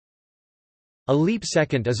A leap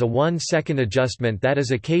second is a 1-second adjustment that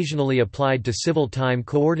is occasionally applied to civil time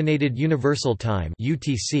Coordinated Universal Time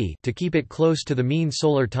 (UTC) to keep it close to the mean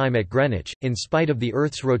solar time at Greenwich, in spite of the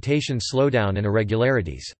Earth's rotation slowdown and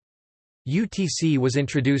irregularities. UTC was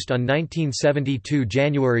introduced on 1972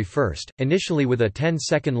 January 1, initially with a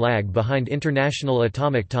 10-second lag behind International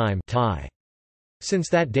Atomic Time (TI). Since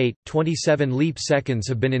that date, 27 leap seconds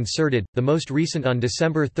have been inserted, the most recent on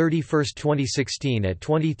December 31, 2016 at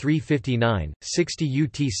 23:59:60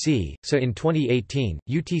 UTC, so in 2018,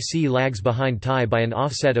 UTC lags behind TI by an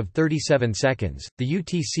offset of 37 seconds. The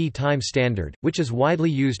UTC time standard, which is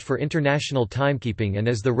widely used for international timekeeping and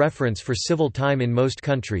as the reference for civil time in most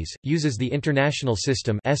countries, uses the International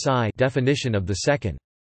System (SI) definition of the second.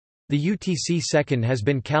 The UTC second has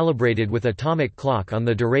been calibrated with atomic clock on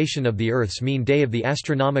the duration of the Earth's mean day of the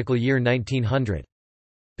astronomical year 1900.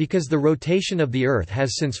 Because the rotation of the Earth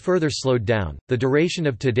has since further slowed down, the duration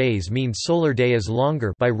of today's mean solar day is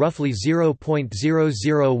longer by roughly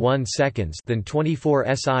 0.001 seconds than 24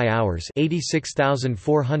 SI hours,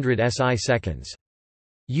 86,400 SI seconds.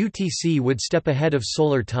 UTC would step ahead of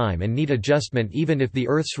solar time and need adjustment even if the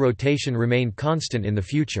Earth's rotation remained constant in the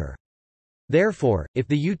future. Therefore, if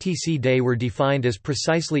the UTC day were defined as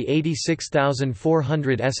precisely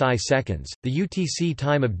 86,400 SI seconds, the UTC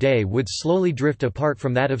time of day would slowly drift apart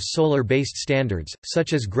from that of solar-based standards,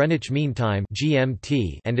 such as Greenwich Mean Time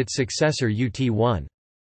 (GMT) and its successor UT1.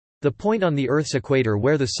 The point on the Earth's equator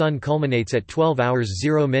where the Sun culminates at 12 hours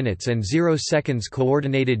 0 minutes and 0 seconds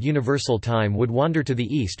Coordinated Universal Time would wander to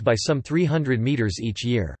the east by some 300 meters each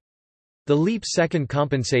year. The leap second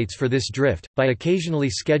compensates for this drift, by occasionally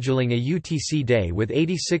scheduling a UTC day with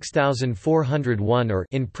 86,401 or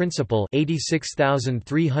in principle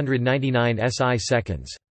 86,399 SI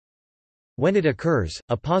seconds. When it occurs,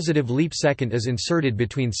 a positive leap second is inserted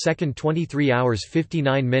between second 23 hours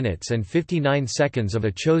 59 minutes and 59 seconds of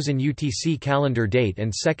a chosen UTC calendar date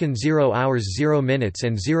and second 0 hours 0 minutes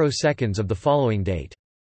and 0 seconds of the following date.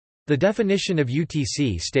 The definition of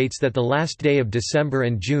UTC states that the last day of December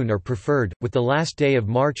and June are preferred, with the last day of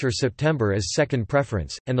March or September as second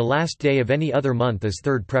preference, and the last day of any other month as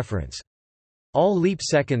third preference. All leap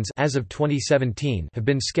seconds as of 2017 have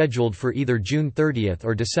been scheduled for either June 30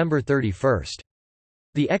 or December 31.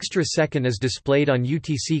 The extra second is displayed on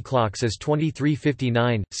UTC clocks as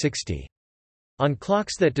 23:59:60. On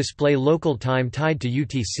clocks that display local time tied to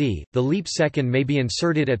UTC, the leap second may be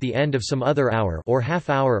inserted at the end of some other hour or half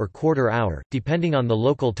hour or quarter hour, depending on the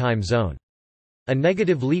local time zone. A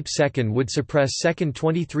negative leap second would suppress second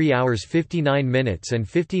 23 hours 59 minutes and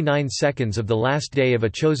 59 seconds of the last day of a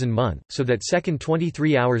chosen month, so that second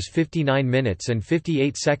 23 hours 59 minutes and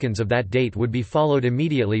 58 seconds of that date would be followed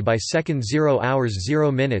immediately by second 0 hours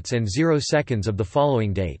 0 minutes and 0 seconds of the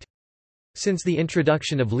following date. Since the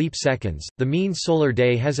introduction of leap seconds, the mean solar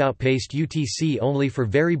day has outpaced UTC only for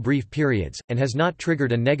very brief periods, and has not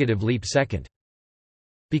triggered a negative leap second.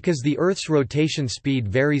 Because the Earth's rotation speed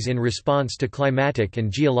varies in response to climatic and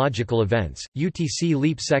geological events, UTC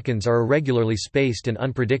leap seconds are irregularly spaced and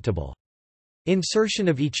unpredictable. Insertion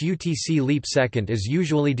of each UTC leap second is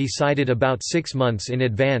usually decided about 6 months in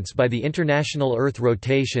advance by the International Earth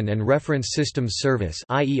Rotation and Reference Systems Service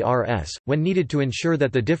 (IERS), when needed to ensure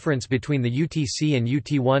that the difference between the UTC and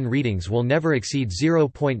UT1 readings will never exceed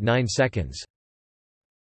 0.9 seconds.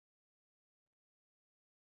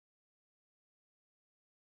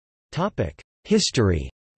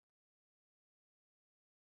 History.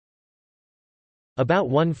 About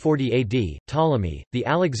 140 AD, Ptolemy, the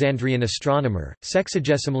Alexandrian astronomer,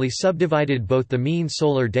 sexagesimally subdivided both the mean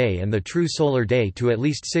solar day and the true solar day to at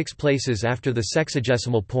least 6 places after the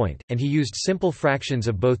sexagesimal point, and he used simple fractions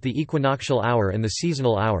of both the equinoctial hour and the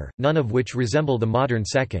seasonal hour, none of which resemble the modern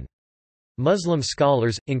second. Muslim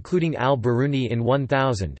scholars, including al-Biruni in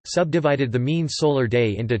 1000, subdivided the mean solar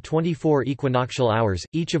day into 24 equinoctial hours,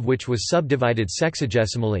 each of which was subdivided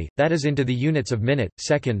sexagesimally, that is into the units of minute,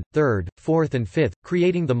 second, third, fourth and fifth,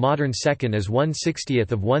 creating the modern second as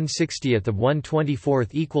 1/60th of 1/60th of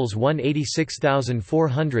 1/24th equals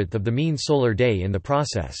 1/86,400th of the mean solar day in the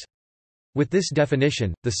process. With this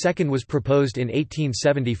definition, the second was proposed in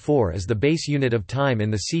 1874 as the base unit of time in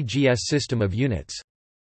the CGS system of units.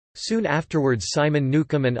 Soon afterwards Simon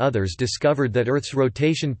Newcomb and others discovered that Earth's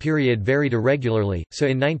rotation period varied irregularly, so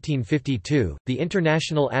in 1952, the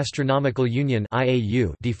International Astronomical Union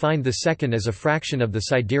 (IAU) defined the second as a fraction of the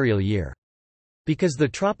sidereal year. Because the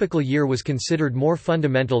tropical year was considered more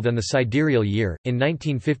fundamental than the sidereal year, in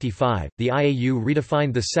 1955, the IAU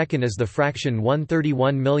redefined the second as the fraction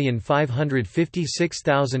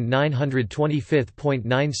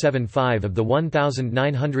 131,556,925.975 of the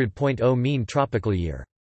 1900.0 mean tropical year.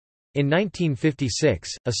 In 1956,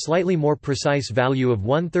 a slightly more precise value of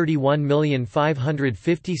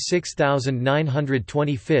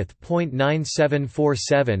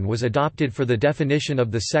 131,556,925.9747 was adopted for the definition of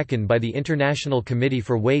the second by the International Committee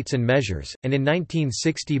for Weights and Measures, and in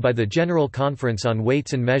 1960 by the General Conference on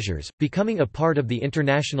Weights and Measures, becoming a part of the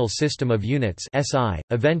International System of Units (SI).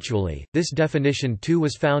 Eventually, this definition too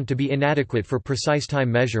was found to be inadequate for precise time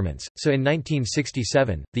measurements, so in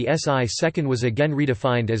 1967, the SI second was again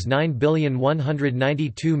redefined as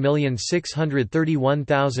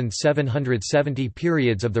 9,192,631,770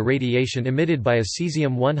 periods of the radiation emitted by a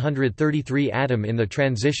cesium-133 atom in the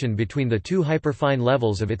transition between the two hyperfine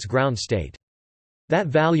levels of its ground state. That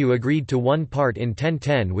value agreed to 1 part in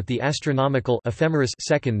 1010 with the astronomical ephemeris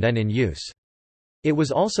second then in use. It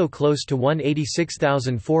was also close to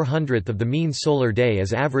 1/86,400th of the mean solar day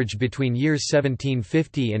as averaged between years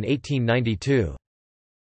 1750 and 1892.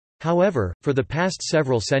 However, for the past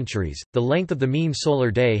several centuries, the length of the mean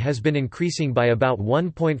solar day has been increasing by about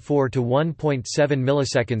 1.4 to 1.7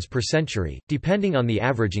 milliseconds per century, depending on the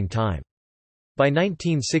averaging time. By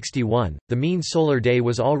 1961, the mean solar day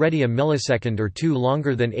was already a millisecond or two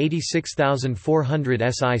longer than 86,400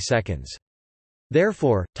 SI seconds.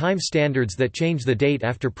 Therefore, time standards that change the date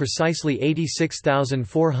after precisely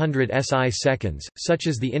 86,400 SI seconds, such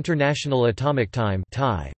as the International Atomic Time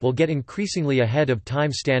 (TI), will get increasingly ahead of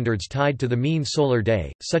time standards tied to the mean solar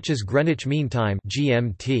day, such as Greenwich Mean Time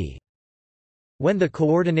 (GMT). When the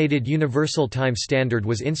Coordinated Universal Time Standard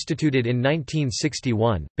was instituted in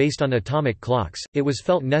 1961, based on atomic clocks, it was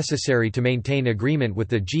felt necessary to maintain agreement with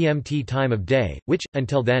the GMT time of day, which,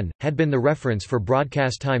 until then, had been the reference for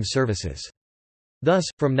broadcast time services. Thus,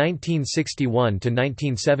 from 1961 to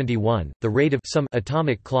 1971, the rate of some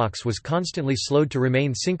atomic clocks was constantly slowed to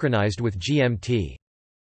remain synchronized with GMT.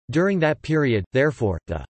 During that period, therefore,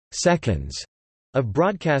 the seconds of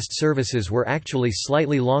broadcast services were actually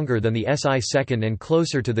slightly longer than the SI second and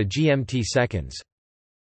closer to the GMT seconds.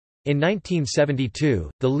 In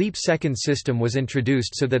 1972, the leap second system was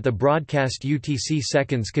introduced so that the broadcast UTC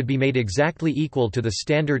seconds could be made exactly equal to the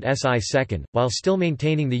standard SI second, while still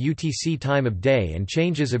maintaining the UTC time of day and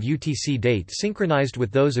changes of UTC date synchronized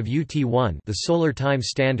with those of UT1, the solar time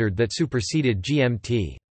standard that superseded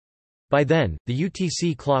GMT. By then, the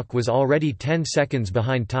UTC clock was already 10 seconds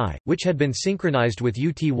behind TI, which had been synchronized with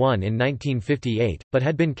UT1 in 1958, but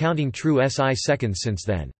had been counting true SI seconds since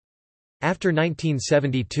then. After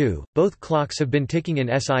 1972, both clocks have been ticking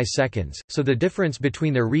in SI seconds, so the difference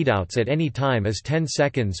between their readouts at any time is 10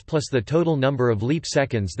 seconds plus the total number of leap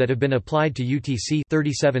seconds that have been applied to UTC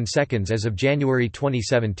 37 seconds as of January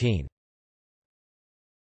 2017.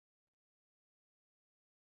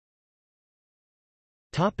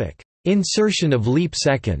 Insertion of leap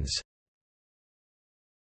seconds.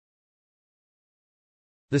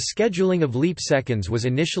 The scheduling of leap seconds was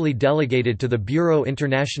initially delegated to the Bureau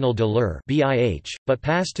International de l'Heure (BIH), but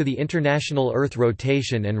passed to the International Earth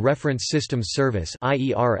Rotation and Reference Systems Service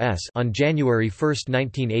 (IERS) on January 1,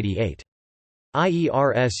 1988.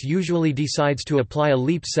 IERS usually decides to apply a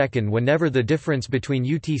leap second whenever the difference between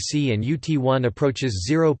UTC and UT1 approaches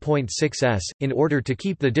 0.6 s, in order to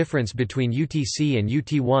keep the difference between UTC and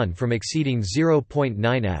UT1 from exceeding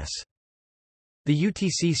 0.9 s. The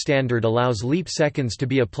UTC standard allows leap seconds to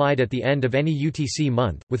be applied at the end of any UTC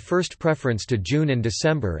month, with first preference to June and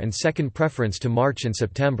December and second preference to March and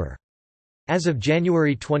September. As of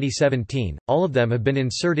January 2017, all of them have been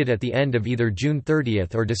inserted at the end of either June 30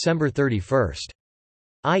 or December 31.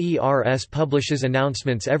 IERS publishes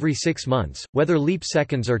announcements every 6 months, whether leap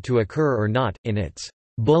seconds are to occur or not, in its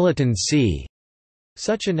Bulletin C.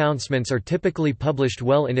 Such announcements are typically published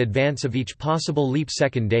well in advance of each possible leap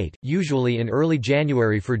second date, usually in early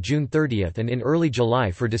January for June 30 and in early July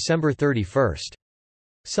for December 31.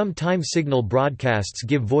 Some time signal broadcasts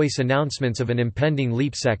give voice announcements of an impending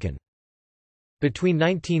leap second. Between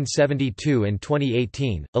 1972 and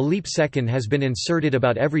 2018, a leap second has been inserted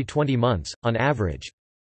about every 20 months, on average.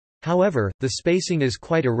 However, the spacing is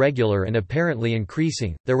quite irregular and apparently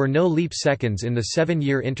increasing. There were no leap seconds in the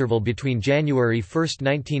 7-year interval between January 1,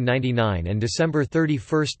 1999 and December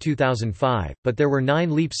 31, 2005, but there were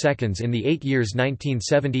 9 leap seconds in the 8 years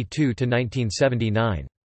 1972 to 1979.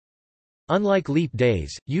 Unlike leap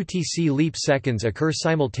days, UTC leap seconds occur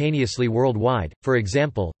simultaneously worldwide. For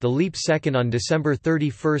example, the leap second on December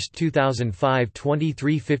 31, 2005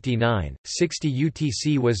 23:59, 60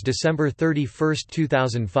 UTC was December 31,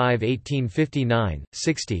 2005 18:59,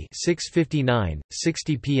 60 6:59,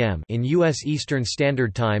 60 p.m. in U.S. Eastern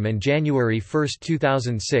Standard Time and January 1,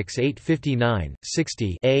 2006 8:59,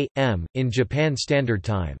 60 a.m. in Japan Standard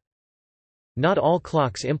Time. Not all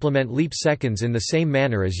clocks implement leap seconds in the same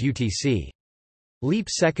manner as UTC. Leap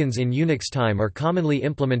seconds in Unix time are commonly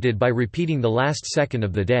implemented by repeating the last second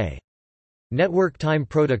of the day. Network time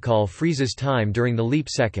protocol freezes time during the leap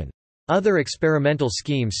second. Other experimental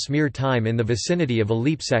schemes smear time in the vicinity of a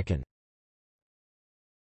leap second.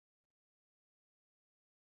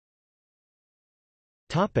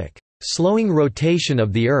 Slowing rotation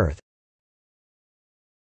of the Earth.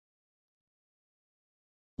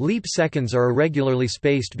 Leap seconds are irregularly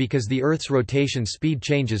spaced because the Earth's rotation speed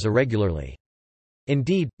changes irregularly.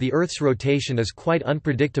 Indeed, the Earth's rotation is quite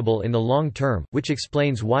unpredictable in the long term, which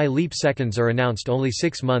explains why leap seconds are announced only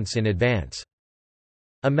 6 months in advance.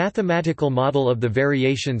 A mathematical model of the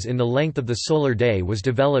variations in the length of the solar day was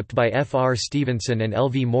developed by F. R. Stevenson and L.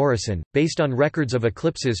 V. Morrison, based on records of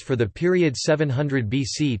eclipses for the period 700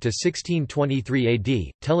 BC to 1623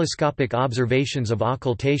 AD, telescopic observations of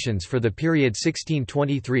occultations for the period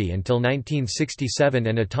 1623 until 1967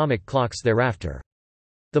 and atomic clocks thereafter.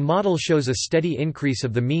 The model shows a steady increase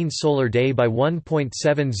of the mean solar day by 1.70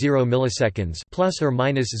 milliseconds plus or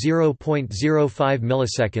minus 0.05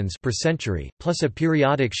 milliseconds per century, plus a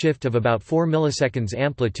periodic shift of about 4 milliseconds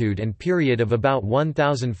amplitude and period of about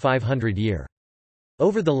 1,500 year.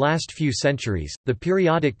 Over the last few centuries, the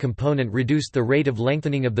periodic component reduced the rate of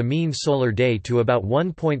lengthening of the mean solar day to about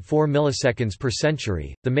 1.4 milliseconds per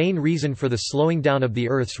century. The main reason for the slowing down of the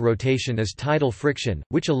Earth's rotation is tidal friction,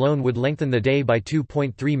 which alone would lengthen the day by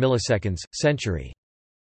 2.3 milliseconds century.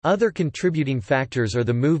 Other contributing factors are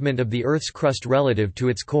the movement of the Earth's crust relative to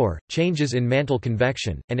its core, changes in mantle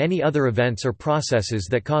convection, and any other events or processes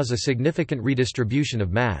that cause a significant redistribution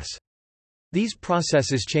of mass. These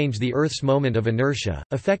processes change the Earth's moment of inertia,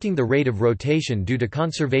 affecting the rate of rotation due to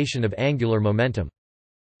conservation of angular momentum.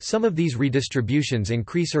 Some of these redistributions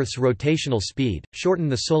increase Earth's rotational speed, shorten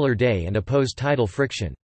the solar day and oppose tidal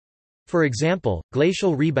friction. For example,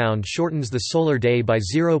 glacial rebound shortens the solar day by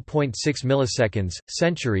 0.6 milliseconds,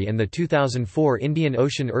 century, and the 2004 Indian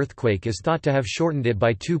Ocean earthquake is thought to have shortened it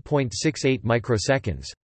by 2.68 microseconds.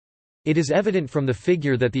 It is evident from the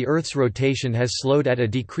figure that the Earth's rotation has slowed at a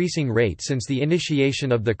decreasing rate since the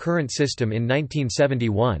initiation of the current system in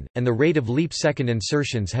 1971, and the rate of leap-second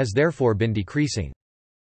insertions has therefore been decreasing.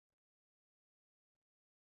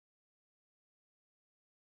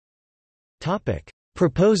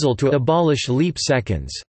 Proposal to abolish leap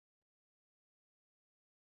seconds.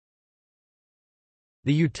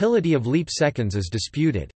 The utility of leap seconds is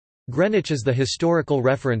disputed. Greenwich is the historical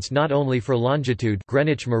reference not only for longitude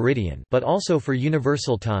Greenwich meridian but also for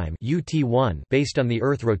universal time UT1 based on the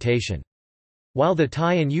Earth rotation. While the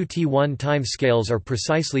TIE and UT1 time scales are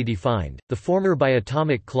precisely defined, the former by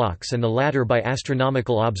atomic clocks and the latter by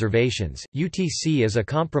astronomical observations, UTC is a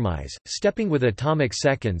compromise, stepping with atomic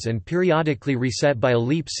seconds and periodically reset by a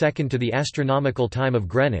leap second to the astronomical time of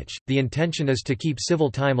Greenwich. The intention is to keep civil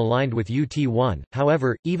time aligned with UT1.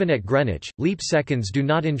 However, even at Greenwich, leap seconds do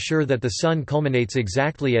not ensure that the sun culminates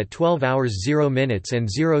exactly at 12 hours 0 minutes and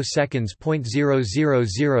 0 seconds. 000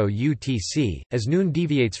 UTC, as noon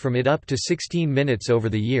deviates from it up to 16 minutes over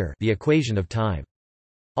the year, the equation of time.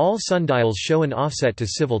 All sundials show an offset to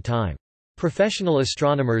civil time. Professional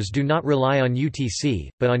astronomers do not rely on UTC,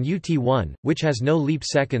 but on UT1, which has no leap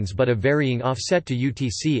seconds but a varying offset to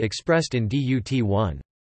UTC expressed in DUT1.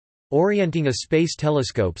 Orienting a space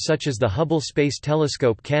telescope such as the Hubble Space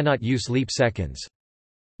Telescope cannot use leap seconds.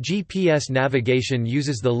 GPS navigation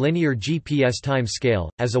uses the linear GPS time scale,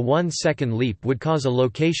 as a 1-second leap would cause a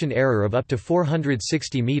location error of up to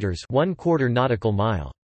 460 meters (1/4 nautical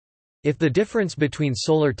mile). If the difference between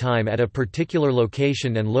solar time at a particular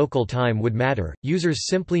location and local time would matter, users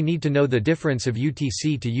simply need to know the difference of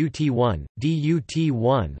UTC to UT1,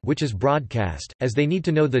 DUT1, which is broadcast, as they need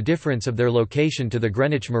to know the difference of their location to the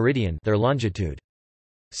Greenwich meridian, their longitude.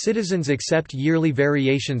 Citizens accept yearly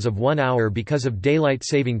variations of 1 hour because of daylight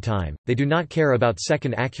saving time, they do not care about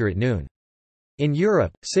second-accurate noon. In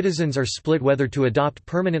Europe, citizens are split whether to adopt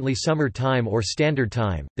permanently summer time or standard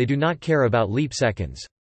time, they do not care about leap seconds.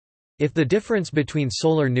 If the difference between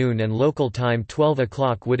solar noon and local time 12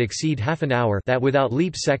 o'clock would exceed half an hour that without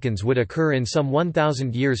leap seconds would occur in some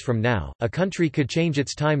 1,000 years from now, a country could change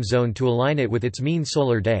its time zone to align it with its mean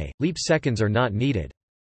solar day. Leap seconds are not needed.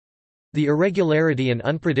 The irregularity and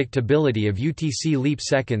unpredictability of UTC leap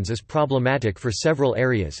seconds is problematic for several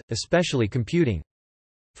areas, especially computing.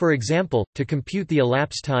 For example, to compute the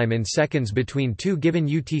elapsed time in seconds between two given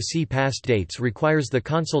UTC past dates requires the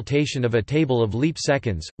consultation of a table of leap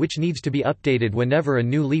seconds, which needs to be updated whenever a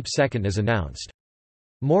new leap second is announced.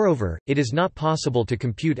 Moreover, it is not possible to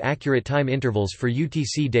compute accurate time intervals for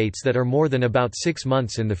UTC dates that are more than about 6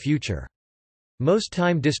 months in the future. Most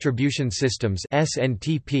time distribution systems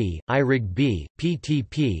SNTP, IRIG-B,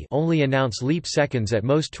 PTP only announce leap seconds at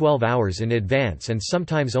most 12 hours in advance and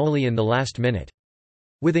sometimes only in the last minute.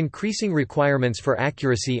 With increasing requirements for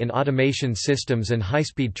accuracy in automation systems and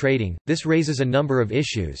high-speed trading, this raises a number of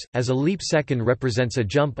issues, as a leap second represents a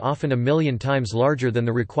jump often a million times larger than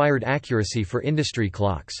the required accuracy for industry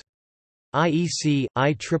clocks. IEC,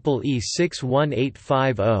 IEEE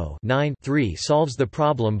 61850-9-3 solves the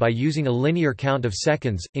problem by using a linear count of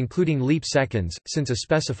seconds, including leap seconds, since a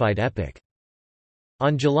specified epoch.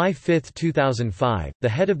 On July 5, 2005, the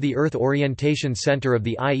head of the Earth Orientation Center of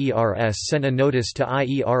the IERS sent a notice to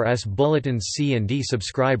IERS Bulletins C&D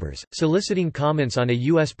subscribers, soliciting comments on a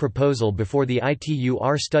U.S. proposal before the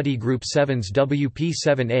ITU-R Study Group 7's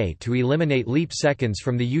WP7A to eliminate leap seconds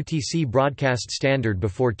from the UTC broadcast standard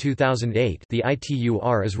before 2008. The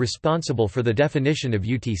ITU-R is responsible for the definition of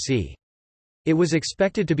UTC. It was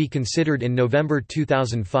expected to be considered in November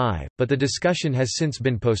 2005, but the discussion has since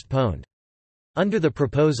been postponed. Under the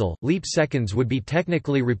proposal, leap seconds would be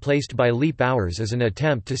technically replaced by leap hours as an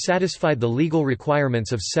attempt to satisfy the legal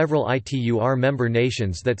requirements of several ITU-R member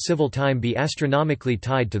nations that civil time be astronomically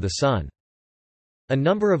tied to the Sun. A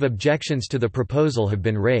number of objections to the proposal have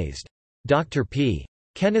been raised. Dr. P.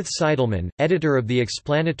 Kenneth Seidelman, editor of the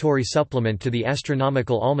explanatory supplement to the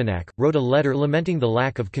Astronomical Almanac, wrote a letter lamenting the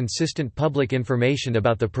lack of consistent public information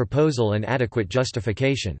about the proposal and adequate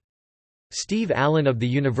justification. Steve Allen of the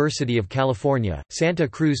University of California, Santa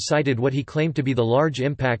Cruz cited what he claimed to be the large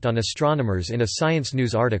impact on astronomers in a Science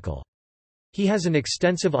News article. He has an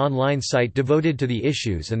extensive online site devoted to the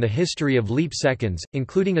issues and the history of leap seconds,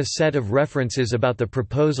 including a set of references about the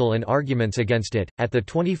proposal and arguments against it. At the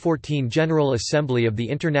 2014 General Assembly of the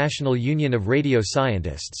International Union of Radio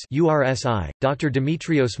Scientists (URSI), Dr.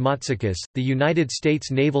 Dimitrios Matsakis, the United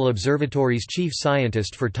States Naval Observatory's chief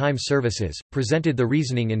scientist for time services, presented the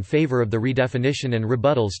reasoning in favor of the redefinition and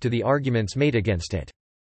rebuttals to the arguments made against it.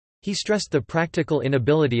 He stressed the practical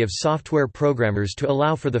inability of software programmers to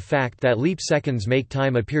allow for the fact that leap seconds make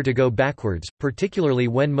time appear to go backwards, particularly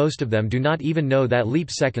when most of them do not even know that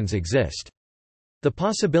leap seconds exist. The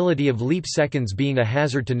possibility of leap seconds being a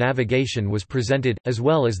hazard to navigation was presented, as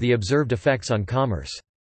well as the observed effects on commerce.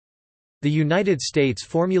 The United States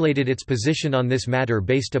formulated its position on this matter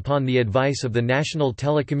based upon the advice of the National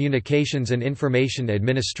Telecommunications and Information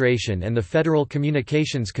Administration and the Federal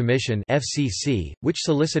Communications Commission (FCC), which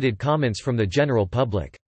solicited comments from the general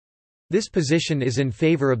public. This position is in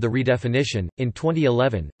favor of the redefinition. In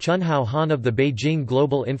 2011, Chunhao Han of the Beijing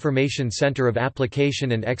Global Information Center of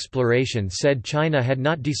Application and Exploration said China had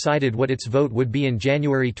not decided what its vote would be in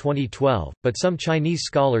January 2012, but some Chinese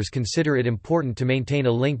scholars consider it important to maintain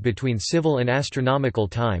a link between civil and astronomical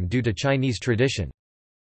time due to Chinese tradition.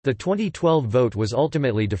 The 2012 vote was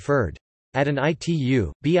ultimately deferred. At an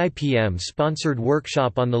ITU, BIPM-sponsored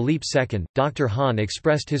workshop on the leap second, Dr. Han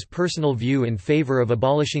expressed his personal view in favor of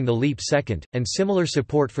abolishing the leap second, and similar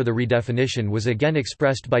support for the redefinition was again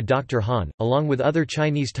expressed by Dr. Han, along with other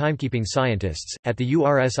Chinese timekeeping scientists, at the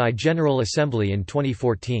URSI General Assembly in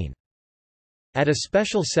 2014. At a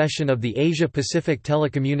special session of the Asia-Pacific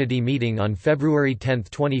Telecommunity Meeting on February 10,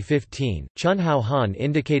 2015, Chunhao Han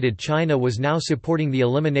indicated China was now supporting the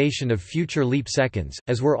elimination of future leap seconds,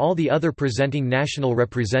 as were all the other presenting national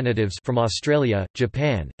representatives from Australia,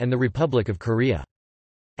 Japan, and the Republic of Korea.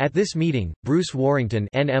 At this meeting, Bruce Warrington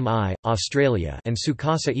 (NMI, Australia) and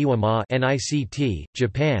Tsukasa Iwama (NICT,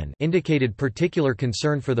 Japan) indicated particular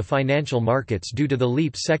concern for the financial markets due to the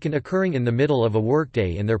leap second occurring in the middle of a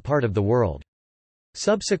workday in their part of the world.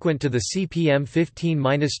 Subsequent to the CPM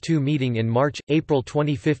 15-2 meeting in March-April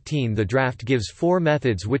 2015, the draft gives four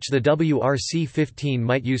methods which the WRC-15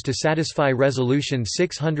 might use to satisfy Resolution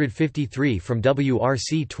 653 from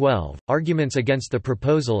WRC-12. Arguments against the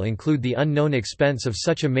proposal include the unknown expense of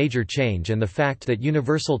such a major change and the fact that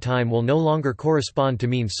universal time will no longer correspond to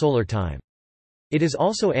mean solar time. It is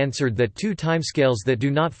also answered that two timescales that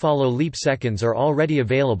do not follow leap seconds are already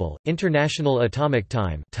available: International Atomic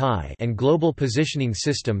Time (TI) and Global Positioning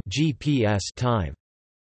System (GPS) time.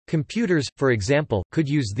 Computers, for example, could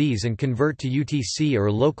use these and convert to UTC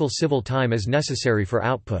or local civil time as necessary for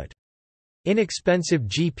output. Inexpensive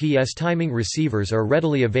GPS timing receivers are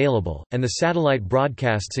readily available, and the satellite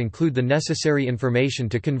broadcasts include the necessary information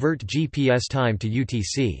to convert GPS time to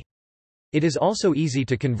UTC. It is also easy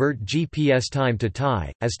to convert GPS time to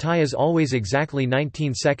TI, as TI is always exactly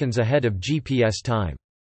 19 seconds ahead of GPS time.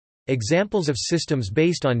 Examples of systems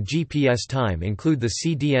based on GPS time include the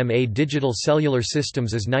CDMA digital cellular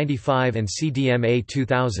systems AS-95 and CDMA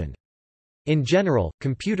 2000. In general,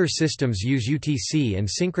 computer systems use UTC and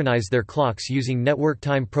synchronize their clocks using Network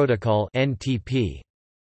Time Protocol (NTP).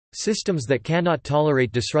 Systems that cannot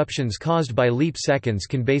tolerate disruptions caused by leap seconds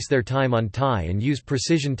can base their time on TIE and use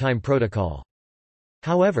Precision Time Protocol.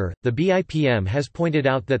 However, the BIPM has pointed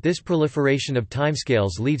out that this proliferation of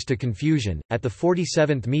timescales leads to confusion. At the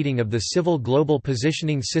 47th meeting of the Civil Global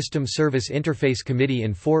Positioning System Service Interface Committee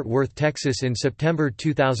in Fort Worth, Texas in September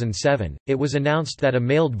 2007, it was announced that a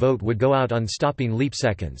mailed vote would go out on stopping leap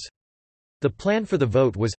seconds. The plan for the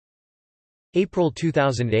vote was April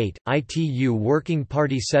 2008, ITU Working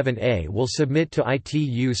Party 7A will submit to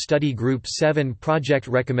ITU Study Group 7 project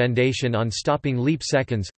recommendation on stopping leap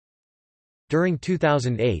seconds. During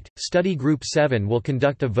 2008, Study Group 7 will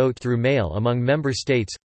conduct a vote through mail among member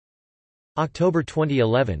states. October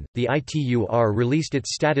 2011, the ITUR released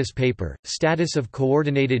its status paper, Status of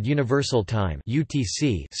Coordinated Universal Time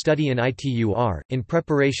 (UTC) Study in ITUR. In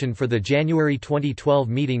preparation for the January 2012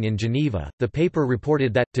 meeting in Geneva, the paper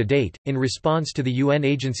reported that, to date, in response to the UN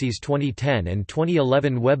agency's 2010 and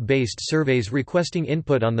 2011 web-based surveys requesting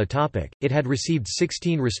input on the topic, it had received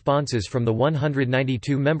 16 responses from the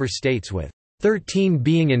 192 member states, with 13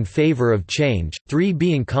 being in favor of change, 3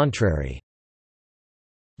 being contrary.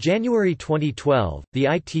 January 2012, the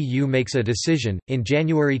ITU makes a decision. In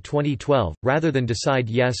January 2012, rather than decide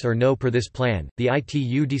yes or no per this plan, the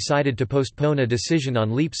ITU decided to postpone a decision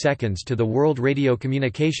on leap seconds to the World Radio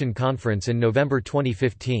Communication Conference in November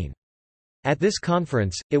 2015. At this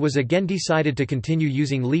conference, it was again decided to continue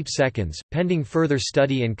using leap seconds, pending further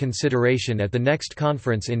study and consideration at the next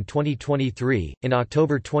conference in 2023. In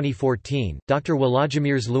October 2014, Dr.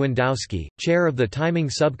 Włodzimierz Lewandowski, chair of the Timing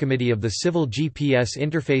Subcommittee of the Civil GPS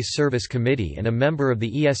Interface Service Committee and a member of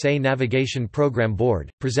the ESA Navigation Program Board,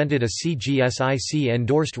 presented a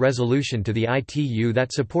CGSIC-endorsed resolution to the ITU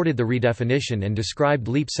that supported the redefinition and described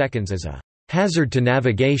leap seconds as a hazard to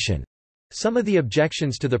navigation. Some of the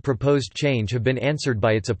objections to the proposed change have been answered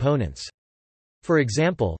by its opponents. For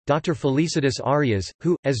example, Dr. Felicitas Arias,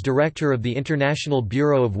 who, as director of the International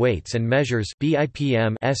Bureau of Weights and Measures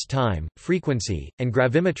 (BIPM's) Time, Frequency, and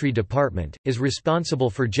Gravimetry Department, is responsible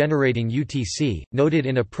for generating UTC, noted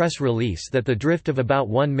in a press release that the drift of about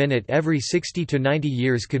 1 minute every 60 to 90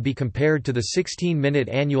 years could be compared to the 16-minute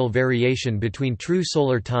annual variation between true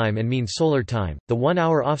solar time and mean solar time, the 1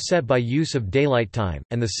 hour offset by use of daylight time,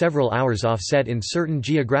 and the several hours offset in certain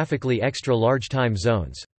geographically extra-large time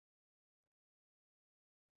zones.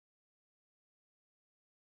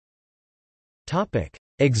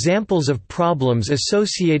 Examples of problems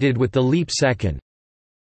associated with the leap second.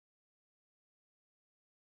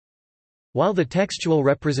 While the textual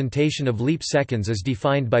representation of leap seconds is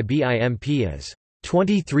defined by BIMP as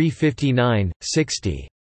 2359/60,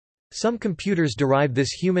 some computers derive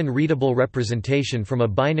this human-readable representation from a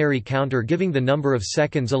binary counter giving the number of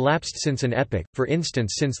seconds elapsed since an epoch, for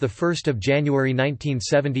instance since 1 January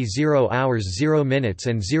 1970 0 hours 0 minutes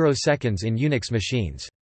and 0 seconds in Unix machines.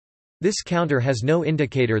 This counter has no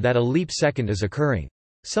indicator that a leap second is occurring.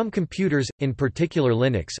 Some computers, in particular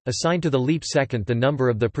Linux, assign to the leap second the number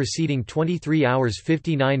of the preceding 23 hours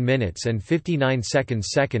 59 minutes and 59 seconds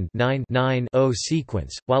second 9-9-0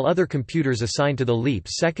 sequence, while other computers assign to the leap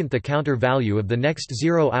second the counter value of the next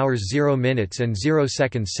 0 hours 0 minutes and 0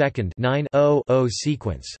 seconds second 9-0-0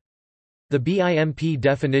 sequence. The BIMP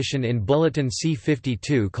definition in Bulletin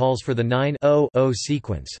C52 calls for the 9-0-0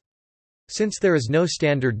 sequence. Since there is no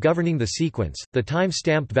standard governing the sequence, the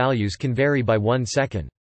time-stamped values can vary by 1 second.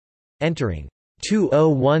 Entering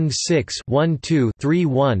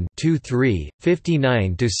 2016-12-31-23,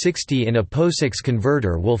 59-60 in a POSIX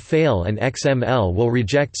converter will fail and XML will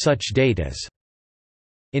reject such date as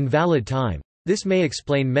invalid time. This may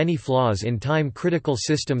explain many flaws in time-critical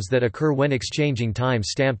systems that occur when exchanging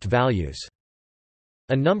time-stamped values.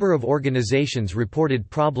 A number of organizations reported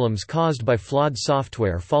problems caused by flawed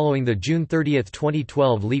software following the June 30,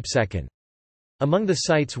 2012 leap second. Among the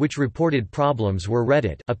sites which reported problems were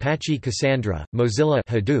Reddit, Apache Cassandra, Mozilla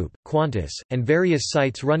Hadoop, Qantas, and various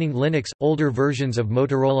sites running Linux. Older versions of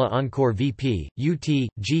Motorola Encore VP, UT,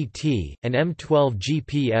 GT, and M12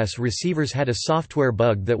 GPS receivers had a software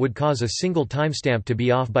bug that would cause a single timestamp to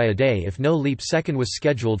be off by a day if no leap second was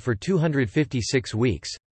scheduled for 256 weeks.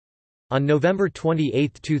 On November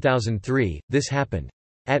 28, 2003, this happened.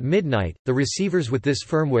 At midnight, the receivers with this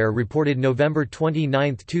firmware reported November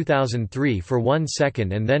 29, 2003 for 1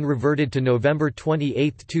 second and then reverted to November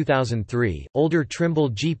 28, 2003. Older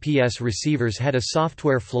Trimble GPS receivers had a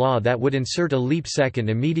software flaw that would insert a leap second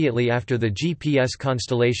immediately after the GPS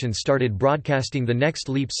constellation started broadcasting the next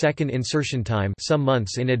leap second insertion time some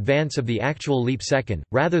months in advance of the actual leap second,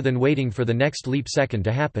 rather than waiting for the next leap second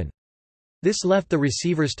to happen. This left the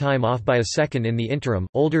receiver's time off by a second in the interim.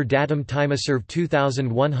 Older datum Timeserve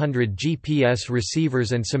 2100 GPS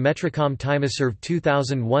receivers and Symmetricom Timeserve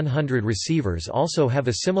 2100 receivers also have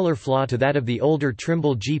a similar flaw to that of the older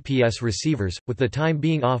Trimble GPS receivers, with the time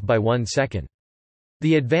being off by 1 second.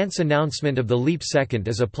 The advance announcement of the leap second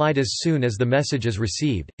is applied as soon as the message is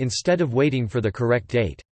received, instead of waiting for the correct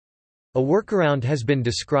date. A workaround has been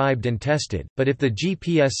described and tested, but if the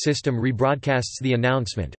GPS system rebroadcasts the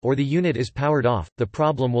announcement, or the unit is powered off, the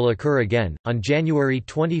problem will occur again. On January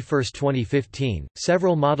 21, 2015,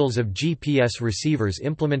 several models of GPS receivers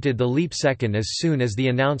implemented the leap second as soon as the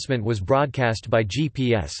announcement was broadcast by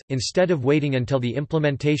GPS. Instead of waiting until the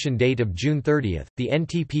implementation date of June 30, the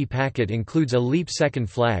NTP packet includes a leap second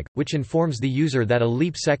flag, which informs the user that a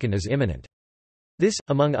leap second is imminent. This,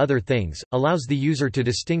 among other things, allows the user to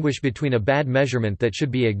distinguish between a bad measurement that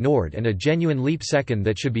should be ignored and a genuine leap second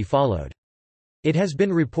that should be followed. It has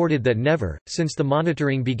been reported that never, since the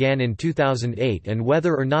monitoring began in 2008 and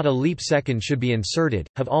whether or not a leap second should be inserted,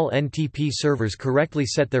 have all NTP servers correctly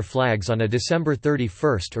set their flags on a December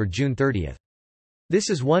 31 or June 30.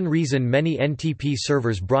 This is one reason many NTP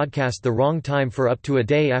servers broadcast the wrong time for up to a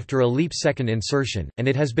day after a leap second insertion, and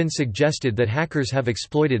it has been suggested that hackers have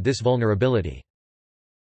exploited this vulnerability.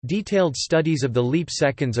 Detailed studies of the leap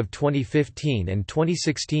seconds of 2015 and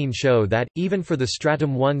 2016 show that, even for the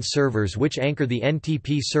Stratum 1 servers which anchor the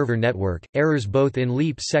NTP server network, errors both in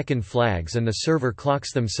leap second flags and the server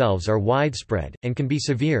clocks themselves are widespread, and can be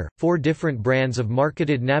severe. 4 different brands of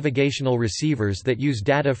marketed navigational receivers that use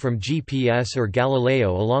data from GPS or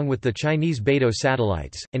Galileo along with the Chinese Beidou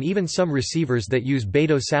satellites, and even some receivers that use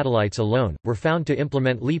Beidou satellites alone, were found to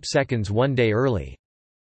implement leap seconds 1 day early.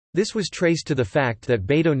 This was traced to the fact that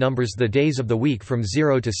Beidou numbers the days of the week from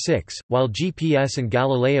 0 to 6, while GPS and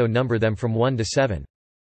Galileo number them from 1 to 7.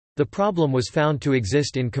 The problem was found to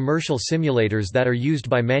exist in commercial simulators that are used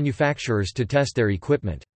by manufacturers to test their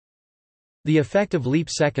equipment. The effect of leap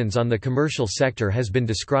seconds on the commercial sector has been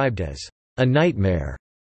described as a nightmare.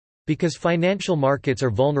 Because financial markets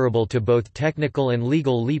are vulnerable to both technical and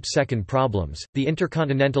legal leap-second problems, the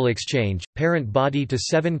Intercontinental Exchange, parent body to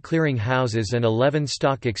 7 clearing houses and 11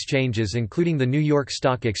 stock exchanges including the New York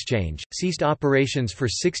Stock Exchange, ceased operations for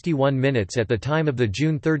 61 minutes at the time of the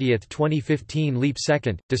June 30, 2015 leap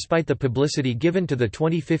second. Despite the publicity given to the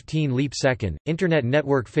 2015 leap second, Internet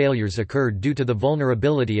network failures occurred due to the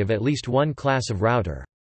vulnerability of at least one class of router.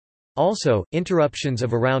 Also, interruptions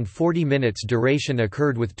of around 40 minutes duration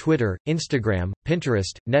occurred with Twitter, Instagram,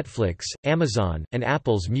 Pinterest, Netflix, Amazon, and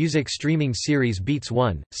Apple's music streaming series Beats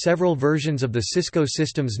One. Several versions of the Cisco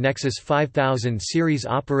Systems Nexus 5000 series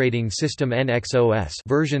operating system NXOS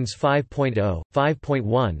versions 5.0,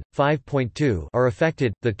 5.1, 5.2 are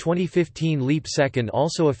affected. The 2015 leap second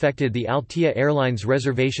also affected the Altia Airlines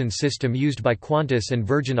reservation system used by Qantas and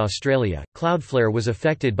Virgin Australia. Cloudflare was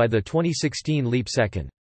affected by the 2016 leap second.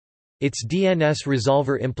 Its DNS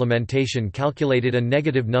resolver implementation calculated a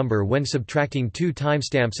negative number when subtracting 2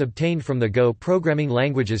 timestamps obtained from the Go programming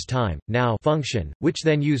language's time, now function, which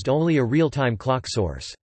then used only a real-time clock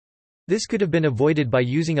source. This could have been avoided by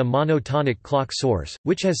using a monotonic clock source,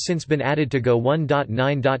 which has since been added to Go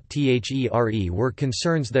 1.9. Were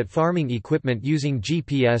concerns that farming equipment using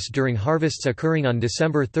GPS during harvests occurring on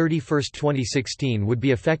December 31, 2016 would be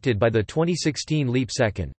affected by the 2016 leap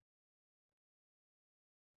second.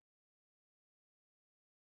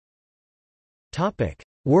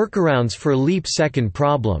 Workarounds for leap second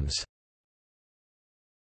problems.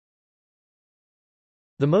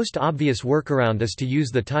 The most obvious workaround is to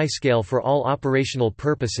use the TIE scale for all operational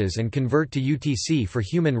purposes and convert to UTC for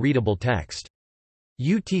human-readable text.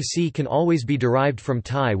 UTC can always be derived from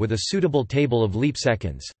TIE with a suitable table of leap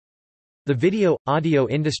seconds. The video-audio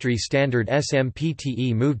industry standard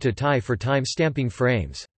SMPTE moved to TIE for time-stamping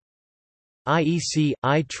frames. IEC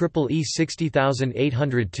IEEE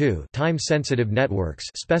 60802 time-sensitive networks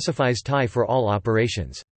specifies TIE for all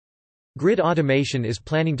operations. Grid Automation is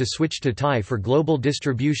planning to switch to TIE for global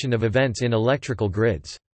distribution of events in electrical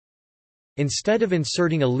grids. Instead of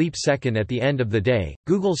inserting a leap second at the end of the day,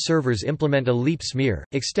 Google servers implement a leap smear,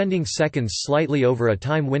 extending seconds slightly over a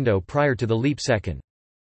time window prior to the leap second.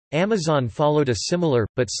 Amazon followed a similar,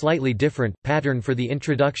 but slightly different, pattern for the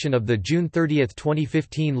introduction of the June 30,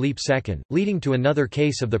 2015 leap second, leading to another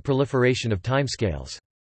case of the proliferation of timescales.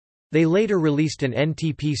 They later released an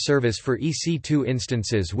NTP service for EC2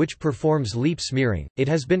 instances which performs leap smearing. It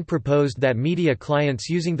has been proposed that media clients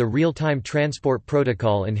using the real-time transport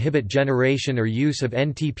protocol inhibit generation or use of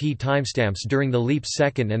NTP timestamps during the leap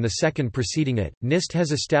second and the second preceding it. NIST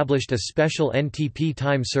has established a special NTP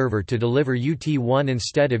time server to deliver UT1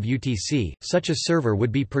 instead of UTC. Such a server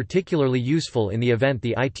would be particularly useful in the event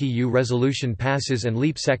the ITU resolution passes and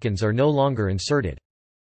leap seconds are no longer inserted.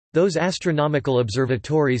 Those astronomical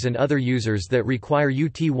observatories and other users that require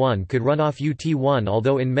UT1 could run off UT1,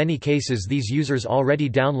 although in many cases these users already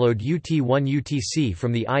download UT1 UTC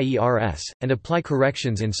from the IERS, and apply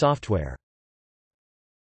corrections in software.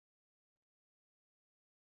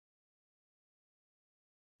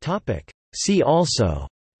 See also: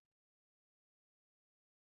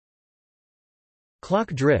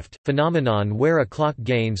 Clock drift, phenomenon where a clock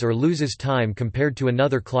gains or loses time compared to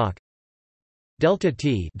another clock. Delta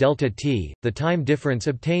T, the time difference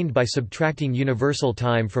obtained by subtracting universal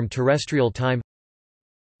time from terrestrial time.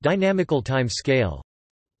 Dynamical time scale.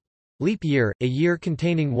 Leap year, a year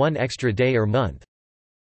containing one extra day or month.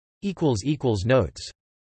 Notes